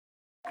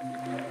I'm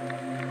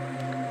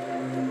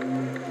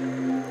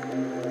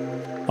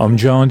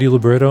John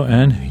DiLibretto,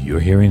 and you're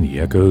hearing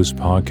the Echoes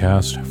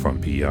podcast from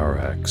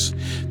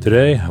PRX.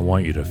 Today, I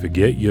want you to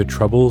forget your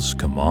troubles.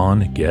 Come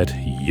on, get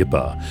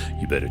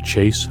YPPAH. You better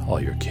chase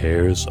all your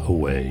cares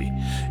away.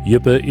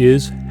 YPPAH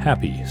is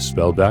happy,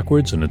 spelled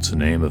backwards, and it's the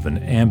name of an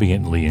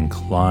ambiently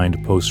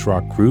inclined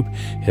post-rock group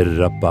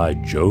headed up by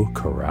Joe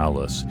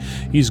Corrales.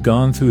 He's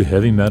gone through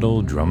heavy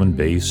metal, drum and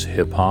bass,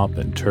 hip-hop,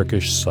 and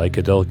Turkish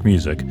psychedelic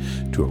music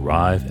to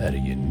arrive at a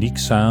unique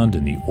sound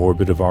in the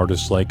orbit of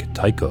artists like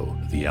Tycho,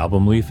 The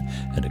Album Leaf,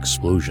 and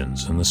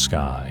Explosions in the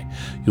Sky.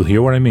 You'll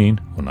hear what I mean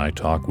when I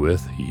talk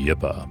with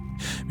YPPAH.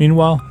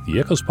 Meanwhile, the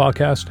Echoes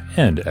podcast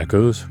and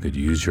Echoes could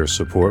use your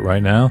support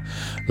right now.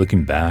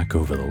 Looking back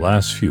over the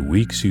last few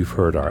weeks, you've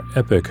heard our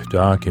epic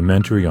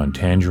documentary on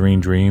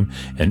Tangerine Dream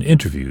and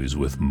interviews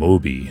with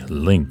Moby,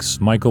 Lynx,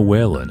 Michael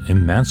Whalen,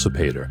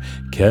 Emancipator,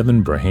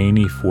 Kevin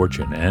Brahaney,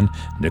 Fortune, and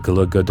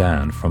Nicola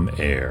Godin from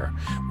Air.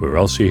 Where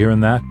else are you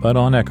hearing that but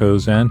on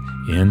Echoes and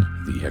in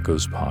the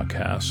Echoes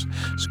podcast?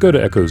 So go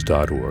to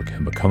echoes.org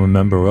and become a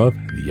member of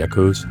the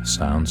Echoes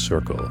Sound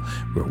Circle,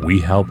 where we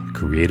help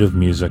creative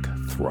music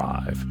thrive.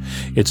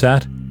 It's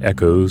at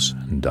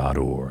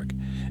echoes.org.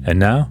 And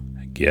now,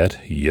 get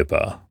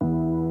YPPAH.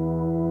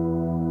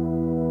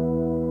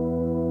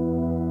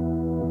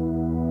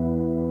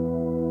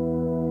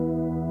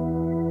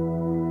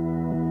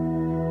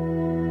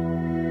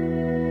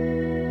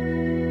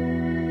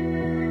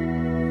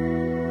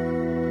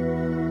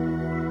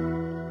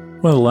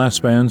 One of the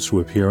last bands to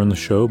appear on the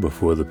show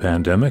before the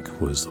pandemic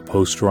was the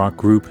post-rock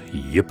group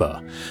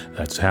YPPAH.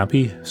 That's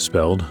happy,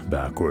 spelled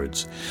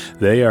backwards.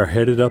 They are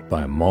headed up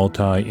by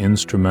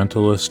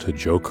multi-instrumentalist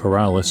Joe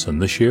Corrales,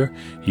 and this year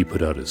he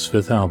put out his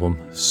fifth album,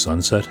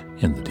 Sunset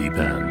in the Deep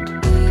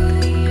End.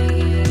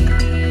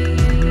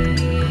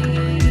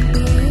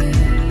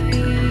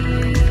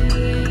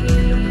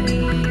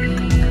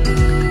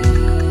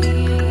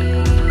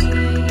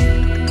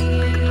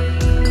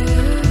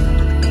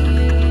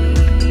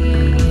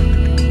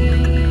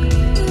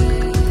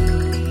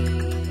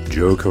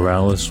 Joe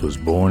Corrales was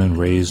born and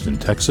raised in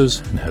Texas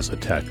and has a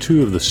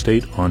tattoo of the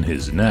state on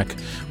his neck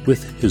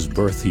with his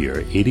birth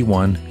year,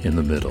 81, in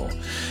the middle.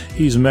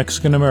 He's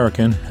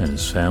Mexican-American, and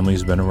his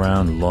family's been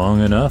around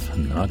long enough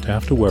not to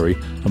have to worry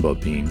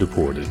about being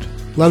deported.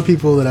 A lot of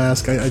people that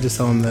ask, I just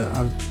tell them that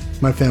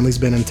my family's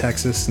been in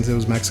Texas since it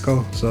was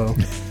Mexico, so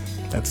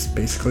that's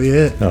basically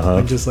it.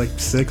 I'm just like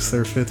 6th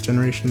or 5th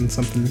generation,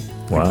 something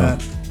like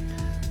that.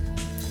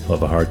 I'll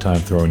have a hard time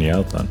throwing you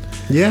out then.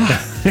 Yeah,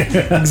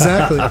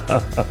 exactly.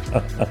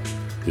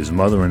 His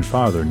mother and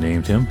father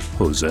named him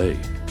Jose.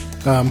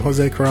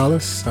 Jose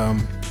Corrales,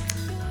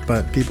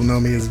 but people know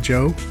me as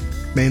Joe,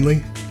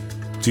 mainly.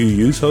 Do you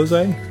use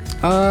Jose?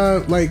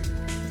 Like,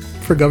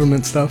 for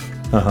government stuff.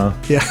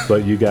 Yeah.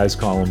 But you guys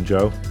call him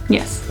Joe?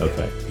 Yes.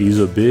 Okay. He's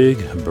a big,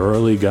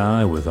 burly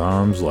guy with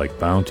arms like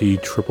Bounty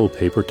triple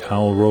paper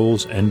towel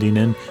rolls ending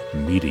in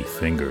meaty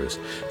fingers.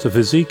 It's a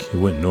physique you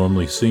wouldn't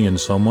normally see in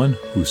someone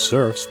who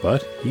surfs,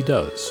 but he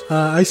does.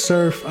 I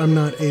surf. I'm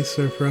not a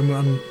surfer.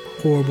 I'm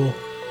horrible,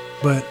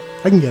 but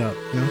I can get out,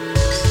 you know?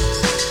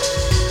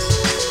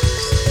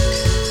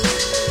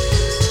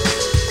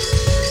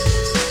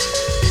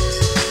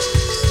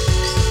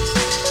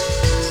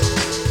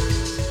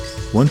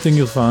 One thing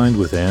you'll find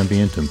with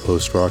ambient and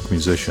post-rock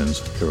musicians,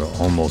 they were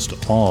almost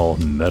all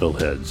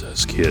metalheads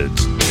as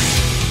kids.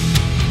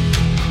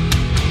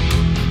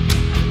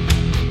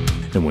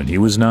 And when he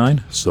was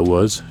 9, so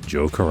was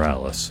Joe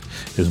Corrales.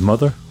 His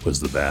mother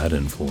was the bad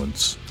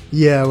influence.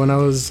 Yeah, when I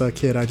was a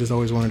kid, I just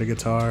always wanted a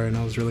guitar, and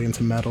I was really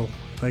into metal,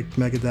 like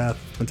Megadeth,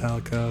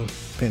 Metallica,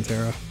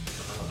 Pantera.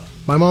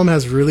 My mom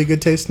has really good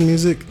taste in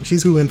music.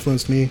 She's who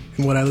influenced me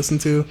in what I listen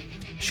to.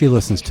 She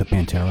listens to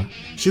Pantera.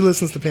 She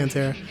listens to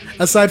Pantera.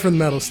 Aside from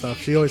the metal stuff,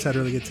 she always had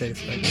really good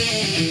taste.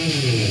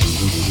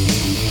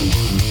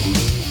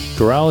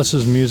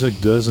 Corrales' music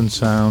doesn't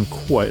sound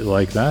quite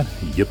like that.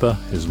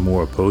 YPPAH is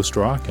more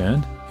post-rock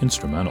and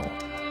instrumental.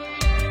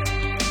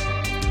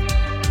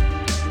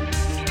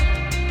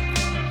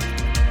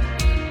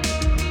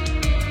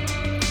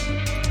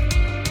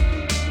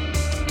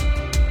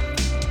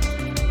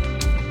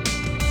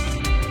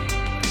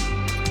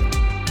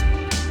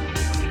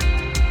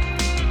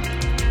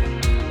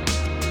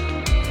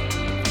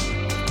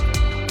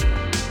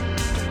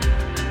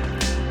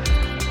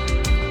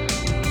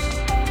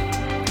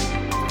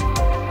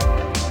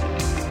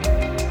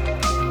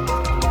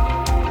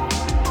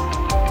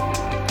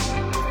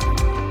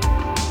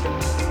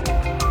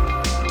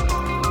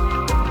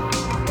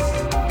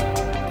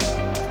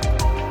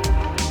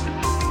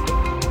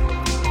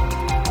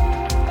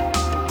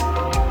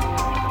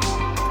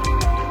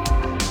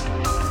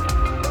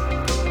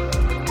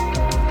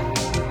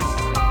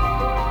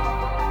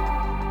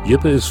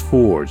 YPPAH is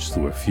forged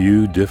through a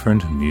few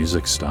different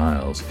music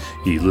styles.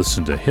 He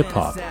listened to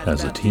hip-hop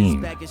as a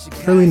teen.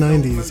 Early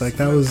 90s, like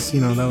that was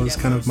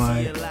kind of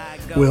my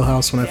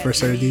wheelhouse when I first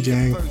started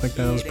DJing. Like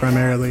that was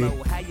primarily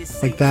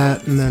like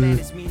that, and then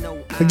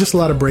like just a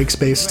lot of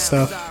breaks-based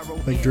stuff.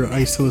 Like I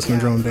used to listen to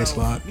drum and bass a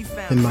lot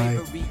in my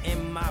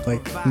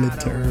like mid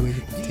to early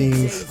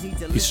teens.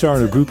 He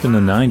started a group in the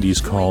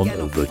 90s called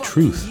The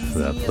Truth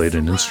that played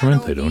an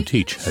instrument they don't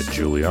teach at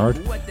Juilliard,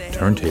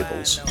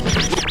 turntables.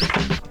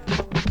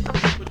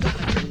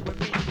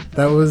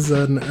 That was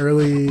an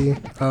early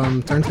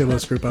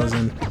turntablist group I was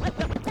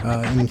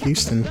in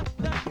Houston.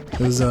 It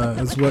was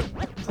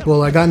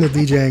well, I got into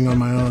DJing on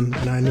my own,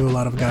 and I knew a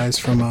lot of guys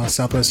from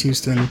Southwest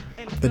Houston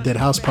that did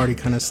house party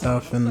kind of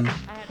stuff, and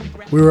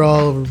we were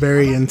all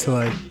very into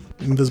like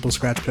Invisible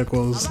Scratch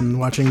Pickles and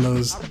watching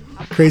those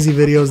crazy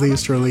videos they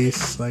used to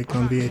release like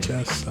on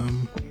VHS,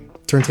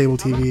 turntable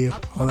TV,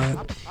 all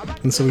that.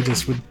 And so we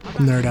just would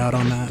nerd out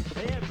on that.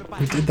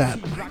 We did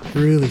that like,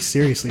 really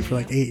seriously for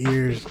like 8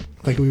 years.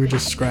 Like we would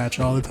just scratch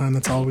all the time.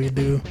 That's all we'd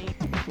do.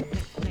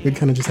 We'd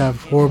kind of just have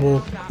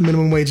horrible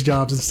minimum wage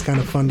jobs just to kind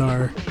of fund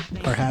our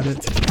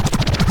habits.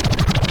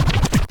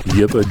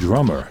 YPPAH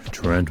drummer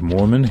Trent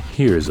Mormon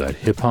hears that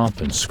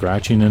hip-hop and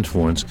scratching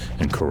influence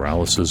in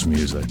Corrales'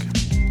 music.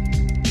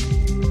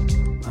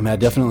 I mean, I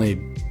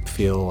definitely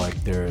feel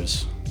like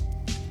there's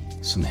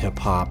some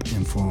hip-hop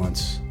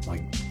influence,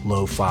 like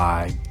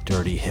lo-fi,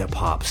 dirty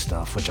hip-hop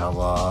stuff, which I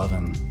love.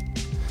 And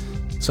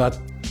so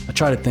I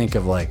try to think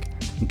of like,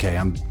 okay,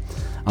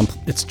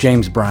 it's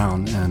James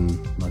Brown and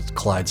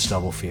Clyde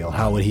Stubblefield.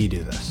 How would he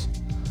do this?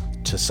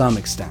 To some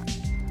extent.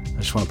 I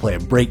just want to play a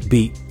break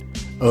beat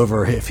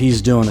over, if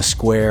he's doing a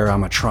square,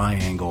 I'm a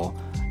triangle,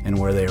 and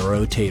where they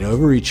rotate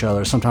over each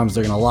other. Sometimes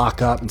they're going to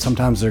lock up, and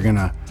sometimes they're going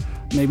to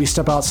maybe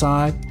step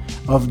outside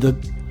of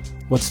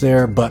what's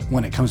there, but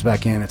when it comes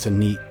back in, it's a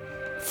neat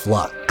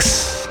flux.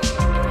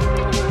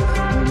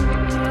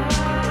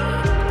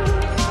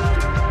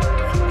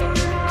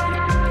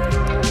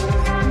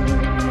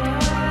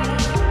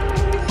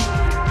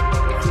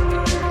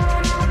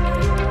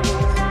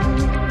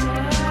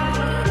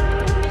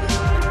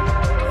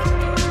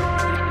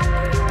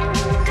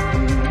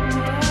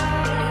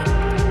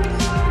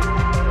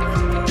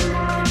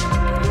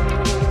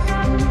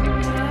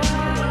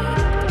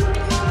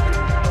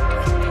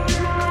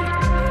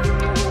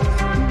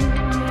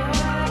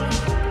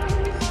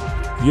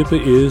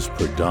 YPPAH is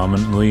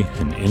predominantly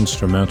an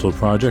instrumental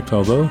project,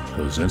 although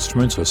those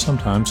instruments are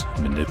sometimes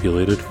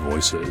manipulated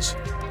voices.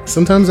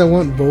 Sometimes I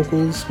want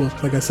vocals, well,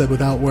 like I said,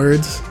 without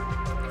words,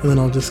 and then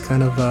I'll just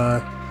kind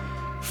of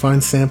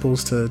find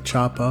samples to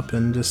chop up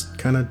and just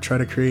kind of try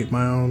to create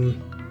my own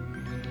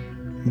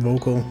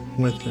vocal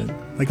with it.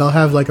 Like I'll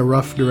have like a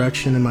rough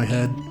direction in my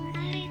head,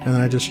 and then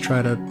I just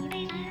try to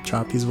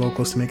chop these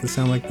vocals to make it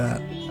sound like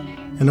that.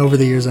 And over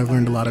the years I've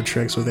learned a lot of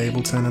tricks with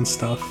Ableton and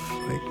stuff,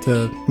 like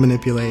to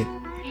manipulate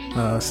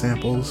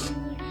samples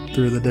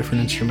through the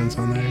different instruments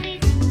on there.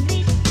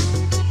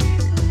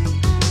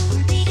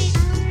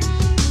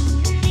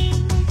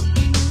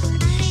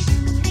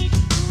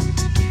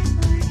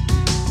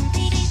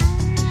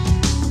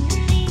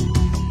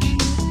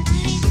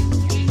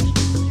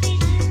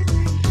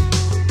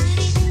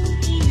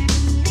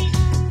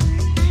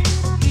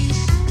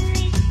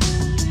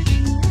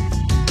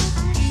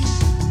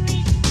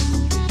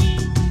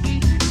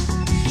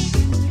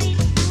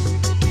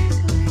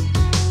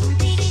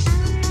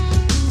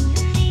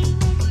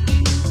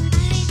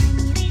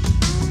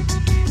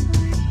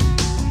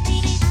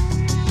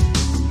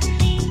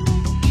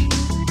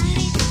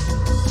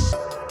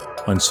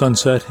 On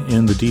Sunset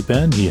in the Deep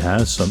End, he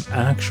has some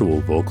actual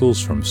vocals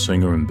from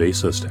singer and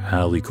bassist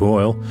Allie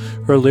Coyle.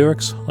 Her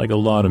lyrics, like a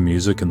lot of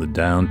music in the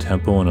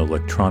down-tempo and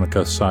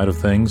electronica side of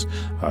things,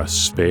 are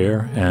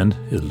spare and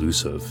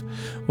elusive.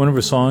 One of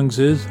her songs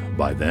is,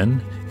 By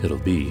Then, It'll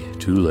Be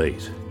Too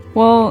Late.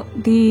 Well,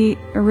 the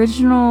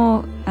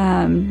original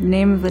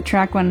name of the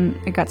track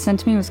when it got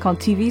sent to me was called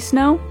TV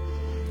Snow.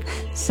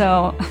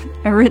 So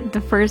I read the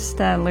first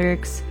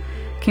lyrics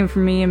came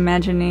from me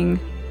imagining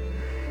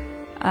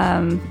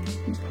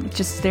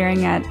just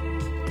staring at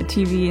the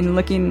TV and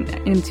looking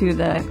into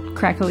the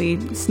crackly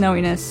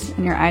snowiness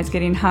and your eyes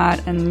getting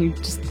hot and you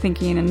just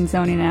thinking and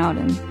zoning out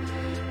and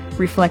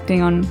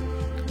reflecting on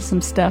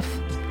some stuff.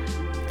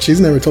 She's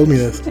never told me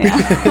this.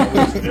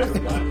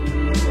 Yeah.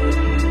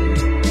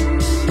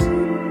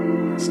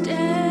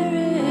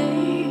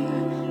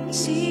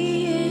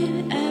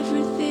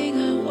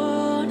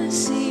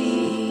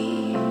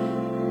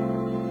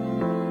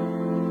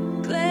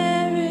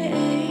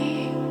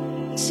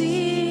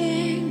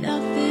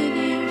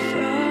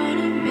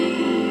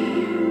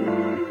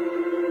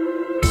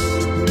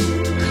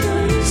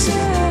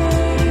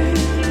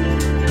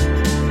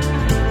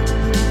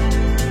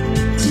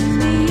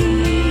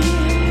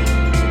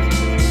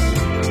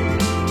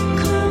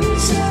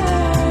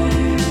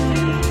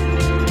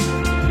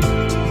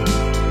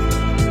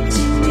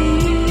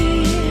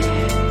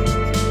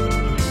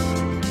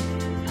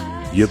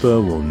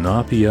 YPPAH will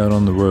not be out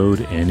on the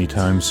road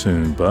anytime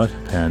soon, but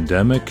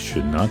pandemic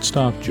should not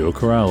stop Joe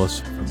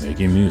Corrales from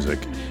making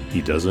music.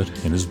 He does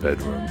it in his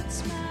bedroom.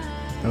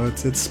 No,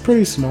 it's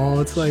pretty small.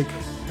 It's like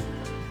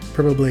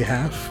probably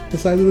half the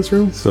size of this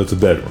room. So it's a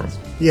bedroom?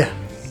 Yeah.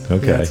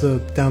 Okay. Yeah, it's a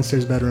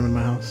downstairs bedroom in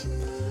my house.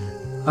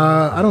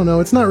 I don't know.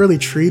 It's not really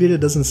treated. It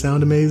doesn't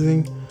sound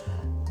amazing.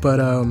 But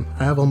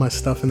I have all my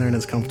stuff in there and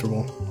it's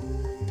comfortable.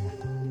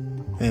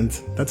 And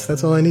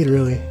that's all I need,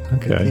 really.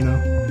 Okay. You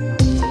know.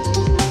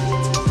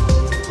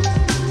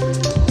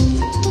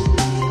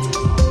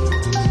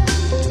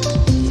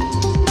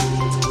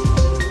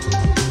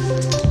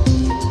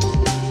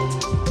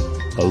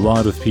 A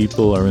lot of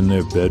people are in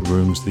their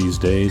bedrooms these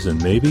days,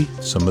 and maybe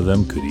some of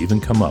them could even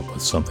come up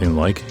with something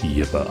like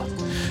YPPAH.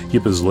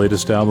 YPPAH's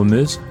latest album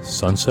is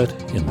Sunset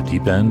in the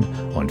Deep End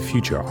on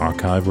Future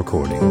Archive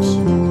Recordings.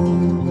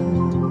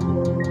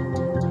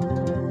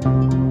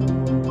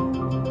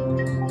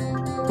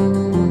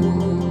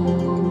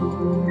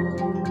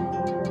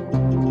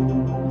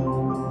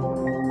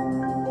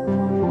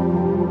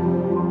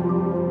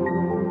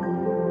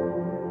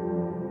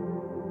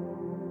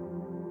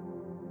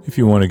 If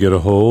you want to get a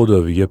hold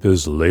of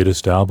YPPAH's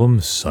latest album,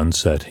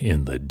 Sunset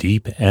in the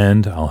Deep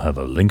End, I'll have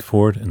a link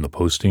for it in the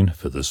posting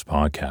for this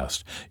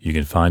podcast. You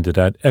can find it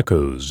at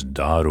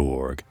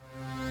echoes.org.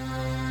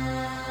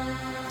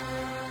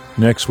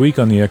 Next week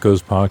on the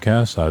Echoes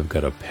podcast, I've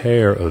got a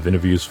pair of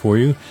interviews for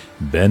you,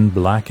 Ben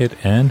Blackett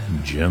and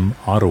Jim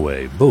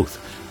Ottaway, both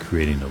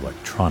creating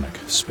electronic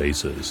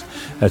spaces.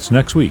 That's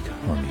next week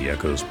on the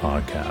Echoes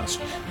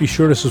podcast. Be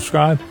sure to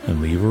subscribe and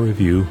leave a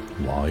review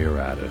while you're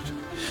at it.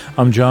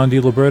 I'm John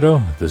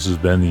DiLibretto. This has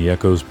been the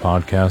Echoes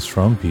podcast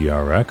from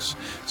PRX.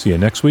 See you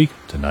next week,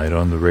 tonight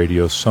on the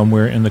radio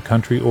somewhere in the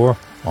country, or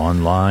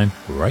online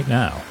right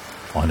now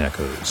on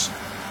Echoes.